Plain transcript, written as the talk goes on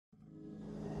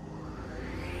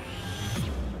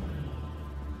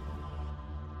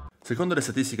Secondo le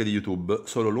statistiche di YouTube,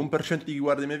 solo l'1% di chi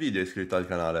guarda i miei video è iscritto al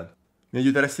canale. Mi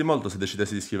aiuteresti molto se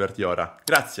decidessi di iscriverti ora.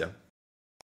 Grazie!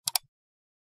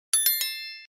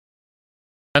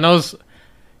 Xenos,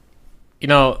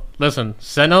 listen,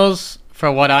 Xenos, for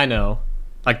what I know,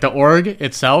 like the org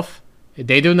itself,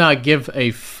 they do not give a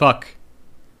fuck.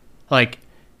 Like,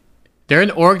 they're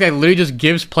an org that literally just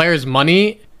gives players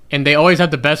money, and they always have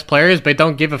the best players, but they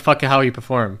don't give a fuck how you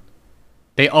perform.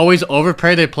 They always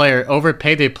overpay their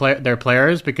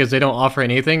players because they don't offer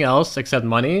anything else except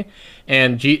money.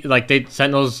 And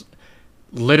Sentinels,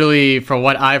 literally, from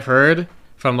what I've heard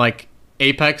from like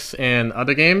Apex and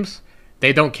other games,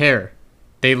 they don't care.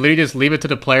 They literally just leave it to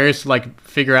the players to like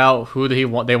figure out who they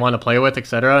want to play with,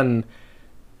 etc. And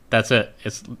that's it.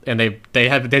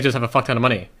 They just have a fuck ton of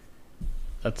money.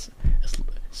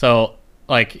 So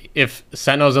like if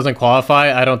Sentinels doesn't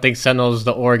qualify, I don't think Sentinels,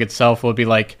 the org itself, will be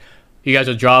like, you guys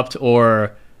are dropped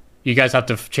or you guys have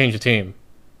to change the team.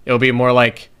 It'll be more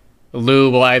like Lou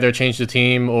will either change the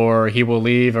team or he will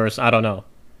leave, or I don't know.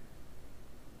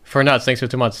 For nuts, thanks for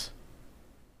 2 months.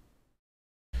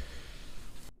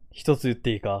 一つ言っ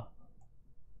ていいか？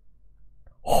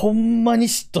ほんまに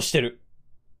嫉妬してる。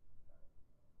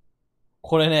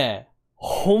これね、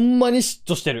ほんまに嫉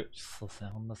妬してる。そうですね、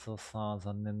ほんとそうさ、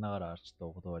残念ながらちょっと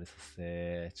お断りさせ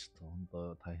て、ちょっとほ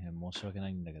んと大変申し訳な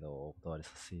いんだけど、お断りさ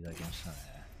せていただきましたね。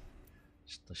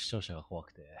ちょっと視聴者が怖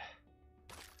くて。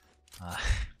はい。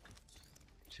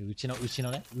うちの視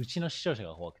聴者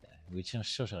が怖くてね。うちの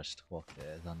視聴者がちょっと怖くて、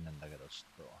残念だけど、ち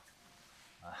ょっと。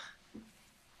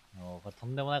これと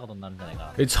んでもないことになるんじゃないか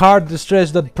な。It's hard, the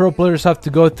stress that pro players have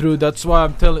to go through. That's why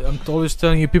I'm always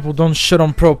telling you, people don't shit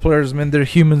on pro players, man. They're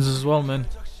humans as well, man.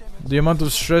 The amount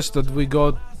of stress that we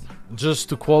got just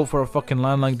to qual for a fucking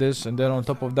LAN like this, and then on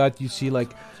top of that, you see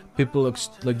like people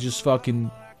like just fucking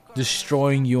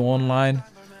destroying you online,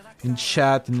 in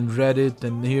chat and in Reddit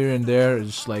and here and there.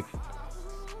 It's like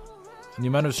the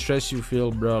amount of stress you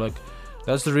feel, bro. Like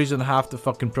that's the reason half the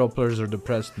fucking pro players are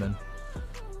depressed, man.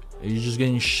 You're just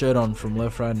getting shit on from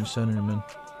left, right, and center, man.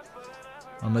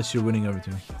 Unless you're winning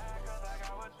everything.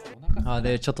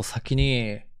 で、ちょっと先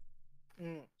に、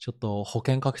ちょっと保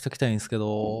険かけときたいんですけ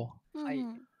ど、はい。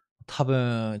多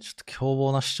分、ちょっと凶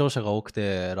暴な視聴者が多く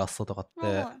て、ラストとかっ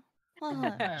て。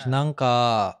なん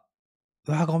か、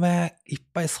うわ、ごめん、いっ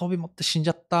ぱい装備持って死んじ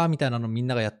ゃった、みたいなのみん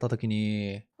ながやったとき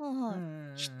に、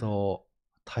ちょっと、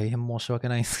大変申し訳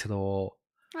ないんですけど、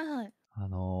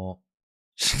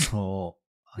ちょっと、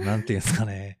なんていうんですか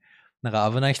ね。なんか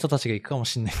危ない人たちが行くかも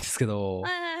しれないんですけど、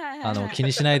気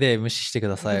にしないで無視してく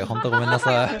ださい。本当ごめんな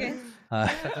さい。はい。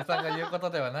社長さんが言うこと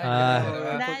ではないけど。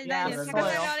大丈夫。社長さんが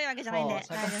悪いわけじゃないんで。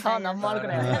社長さんなんも悪く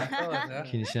ない。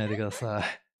気にしないでくださ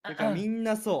い。てかみん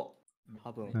なそう。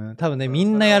多分ね、み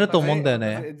んなやると思うんだよ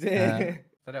ね。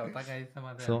それはお互い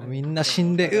様で。そう、みんな死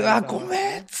んで、うわ、ご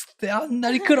めんっつって、あん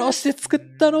なに苦労して作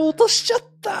ったの落としちゃっ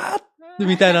た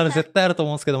みたいなの絶対あると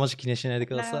思うんですけど、もし気にしないで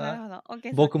くださ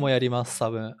い。僕もやります、多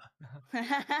分。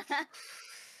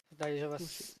大丈夫で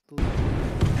す。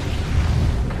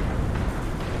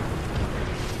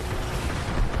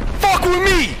Fuck with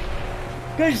me!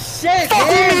 Good shit! Fuck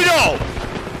with me though!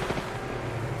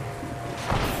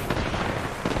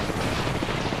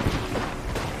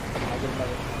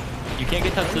 You can't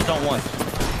get touched, just don't once.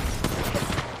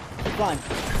 Fine.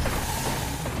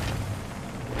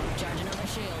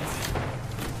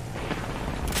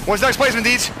 When's the next placement,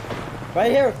 Deeds?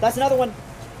 Right here. That's another one.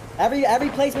 Every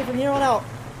placement from here on out.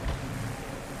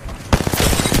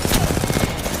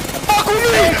 Fuck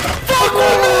with me! Fuck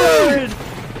with me!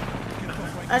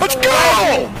 Let's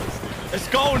go! Let's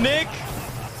go, Nick!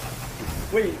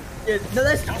 Wait. Yeah, no,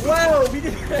 that's 12. We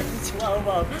did 12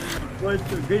 up. What's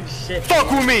the good shit?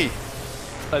 Fuck with me!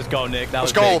 Let's go, Nick. That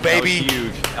Let's was go, big. baby. That was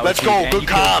huge. That Let's was go. huge. Good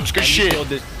comms. Good shit.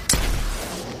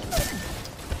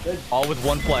 All with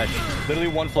one flash. Literally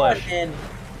one flash.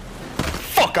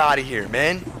 Fuck out of here,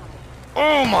 man.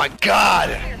 Oh my god.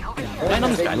 Land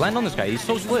on this guy. Land on this guy. He's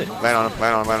so split. Land on him.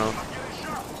 Land on him. Land on him.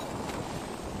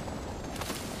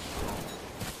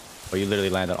 Oh, you literally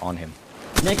landed on him.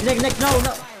 Nick,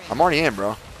 no. I'm already in,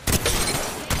 bro.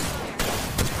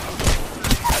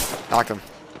 Knocked him.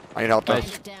 I need help though.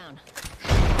 Nice.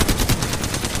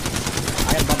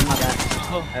 I got bump my back.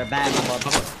 Bad.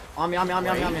 On me.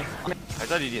 还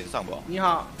在你脸上吧？你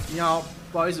好，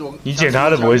不好意思，你捡他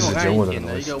的不会是捡我的点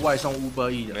了一个外送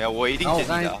Uber E的，没有，我一定然后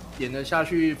捡你的。点了下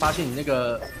去，发现你那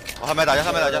个他没打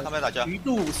架，鱼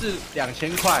肚是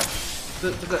2000块，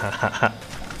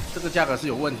这个价格是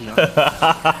有问题吗？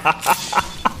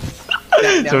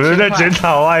怎么在检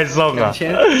讨外送啊？直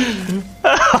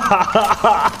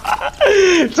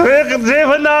接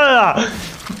喷他了啊！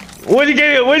我已经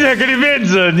给你面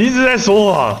子，你一直在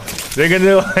说谎，人跟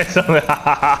这个外送的，哈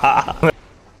哈哈哈。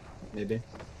Maybe.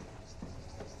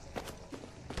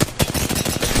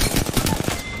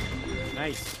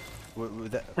 Nice.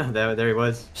 There he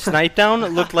was. Snipe down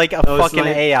looked like a fucking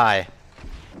snipe. AI.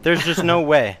 There's just no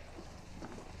way.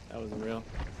 That wasn't real.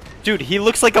 Dude, he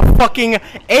looks like a fucking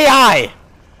AI!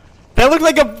 That looked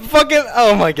like a fucking...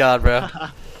 Oh my god, bro.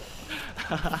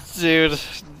 Dude,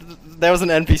 that was an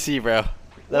NPC, bro.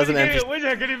 That was an NPC. 我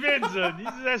想给你面子，你一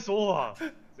直在说谎，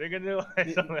谁跟这个外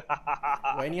送的？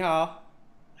喂，你好。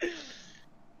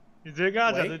你直接跟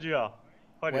他讲这句啊，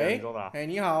快点，你说吧。哎，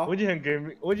你好。我已经很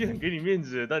给你面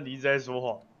子，但你一直在说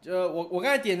谎。我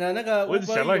刚才点的那个我只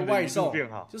想让你的外送，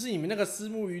就是你们那个虱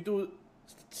目鱼肚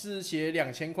是写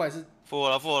2000块，是付我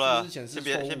了，先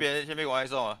别管外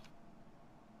送了。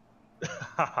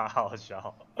哈哈，好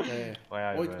笑。对，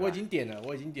我已经点了，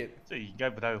这应该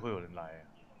不太会有人来。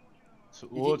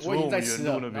我已经在吃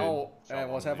了，然后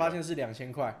我才发现是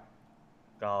2000块。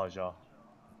刚好笑。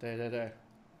对对对。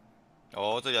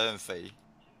哦，这里有点肥。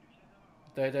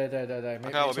对，没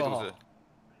看我被毒死。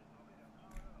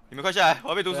你们快下来，我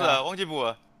要被毒死了，忘记补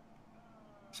了。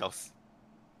笑死。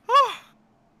啊！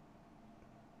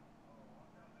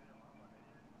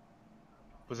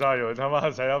不是啊，有人他妈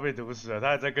才要被毒死了，他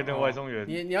还在跟那个外送员。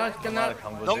你要跟他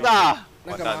弄打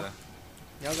那个吗？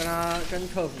你要跟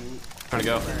客服。Trying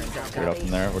to go. Get up from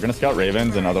there. We're gonna scout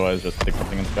ravens and otherwise just stick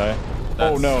something in the sky.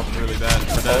 Oh no! Really bad.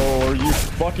 Oh, are you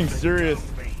fucking serious?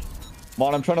 Come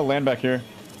on, I'm trying to land back here.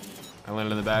 I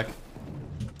landed in the back.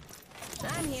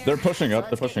 They're pushing up.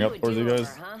 They're pushing up towards you guys.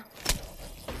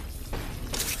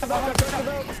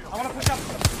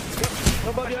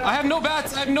 I have no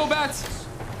bats.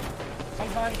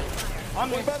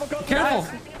 Careful.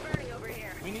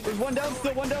 There's one down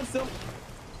still.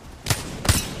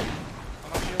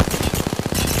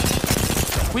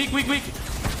 Weak.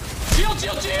 Shield.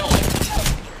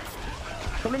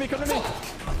 Come to me. Come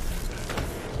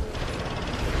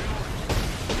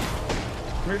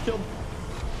here, shield.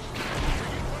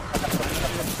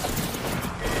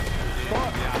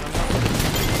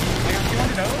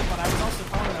 But I was also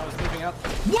calling I was moving up.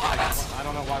 What? I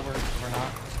don't know why we're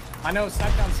not. I know,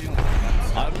 snipe down ceiling.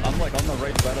 I'm like on the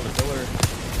right side of the pillar.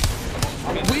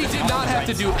 We did not have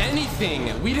to do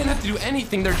anything. We didn't have to do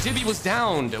anything. Their divvy was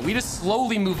downed. We just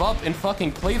slowly move up and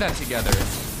fucking play that together.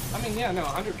 I mean, yeah, no,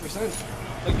 100%.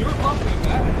 Like, you were bumping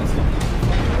that.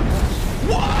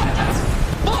 What?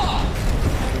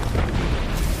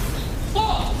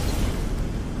 Fuck!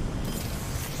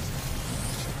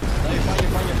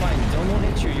 You're fine. Don't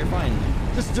hit you. You're fine.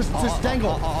 Just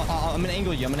dangle. I'm gonna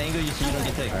angle you so you don't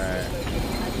get taken. Alright.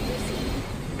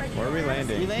 Where are we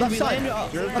landing? Left side.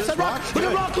 Left side rock. Look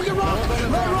at rock.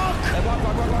 Let rock.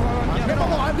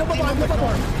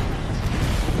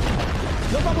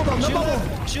 No bubble.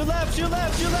 Shoot left. Yeah,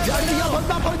 point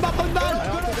back.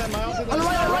 On the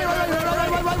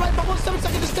right. Bubble 7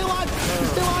 seconds. It's still on.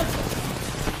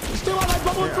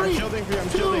 Bubble 3, 2,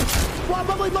 1.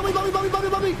 Bubby.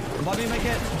 Bobby, make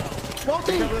it.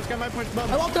 Walting. I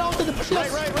walked out to the push.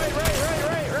 Right.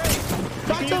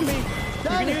 Got him. You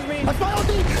can use me. That's my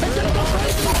ulti. It's gonna go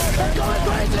crazy.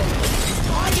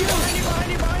 Behind you.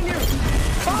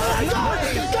 Oh my god.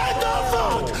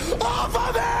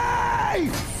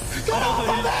 Get off of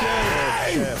me.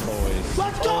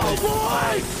 Let's go,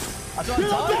 boys. That's what I'm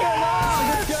talking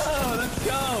about. Let's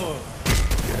go.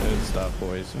 Good stuff,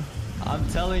 boys. I'm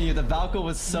telling you, the Valkyrie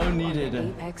was so needed.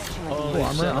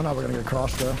 I'm not gonna get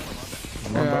crossed though.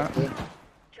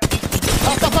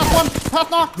 Half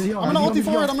knock. I'm gonna ulti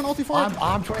forward.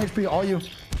 I'm 20 HP, all you.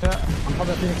 Yeah, I'm on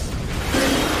that Phoenix.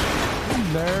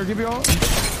 There, give you all.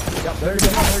 Yep, there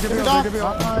give you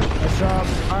all. Nice job.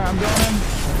 Alright, I'm going in.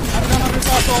 I'm down under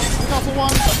castle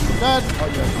 1. Dead. Oh,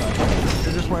 yes.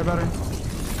 You're just way better.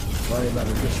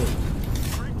 Good shit.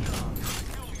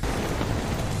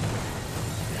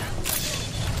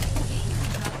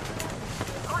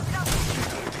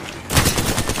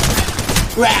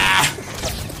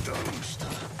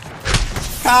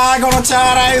 Ah! このチャ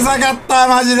ーラーうざかった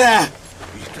マジで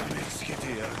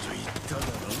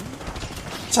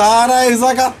チャーラーう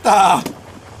ざかった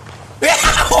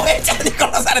おえちゃんに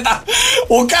殺された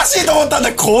おかしいと思ったん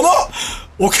だこの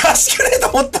おかしくねえと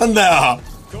思ったんだよ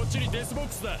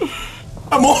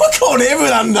あ、もう今日レブ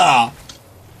なんだ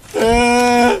ち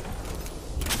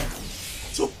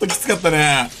ょっときつかった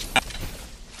ね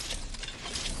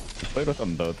Played with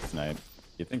them both tonight.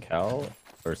 You think Hal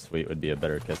or Sweet would be a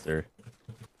better kisser?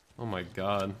 Oh my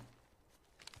god.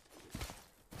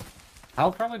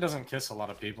 Hal probably doesn't kiss a lot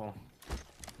of people.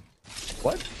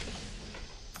 What?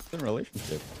 It's in a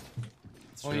relationship.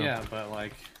 Well, yeah, but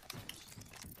like,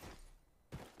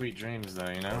 Sweet dreams, though,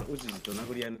 you know? おじじと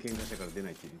殴り合いの喧嘩したから出な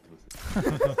いって言っ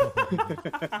て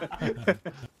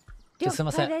ます。すい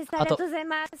ません。ありがとうござい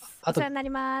ます。お世話にな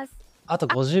ります。あと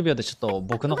50秒でちょっと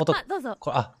僕のこと、どうぞ。こ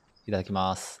れ、あ、いただき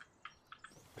ます。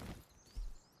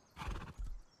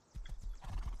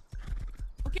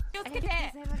お気をつけて。あり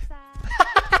がとうございました。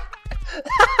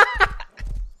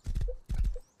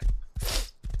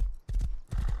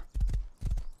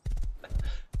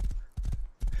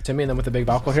Timmy and then with the big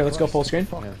Valkyrie here, let's go full screen.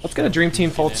 Let's get a Dream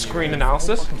Team full screen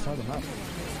analysis.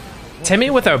 Timmy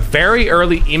with a very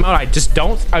early emote, I just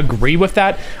don't agree with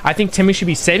that. I think Timmy should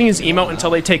be saving his emote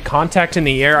until they take contact in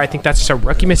the air. I think that's just a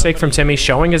rookie mistake from Timmy,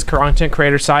 showing his content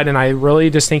creator side, and I really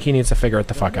just think he needs to figure it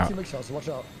the fuck out.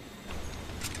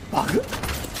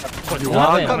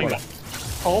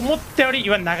 思ったより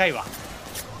岩長いわ。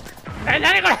え、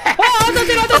なにこれ。当たっ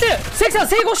てる当たってる。関さん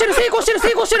成功してる成功してる成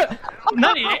功してる。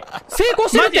何？成功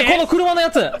してるってこの車の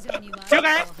やつ。了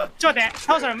解。ちょっと待って。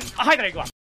倒したら吐いたら行くわ。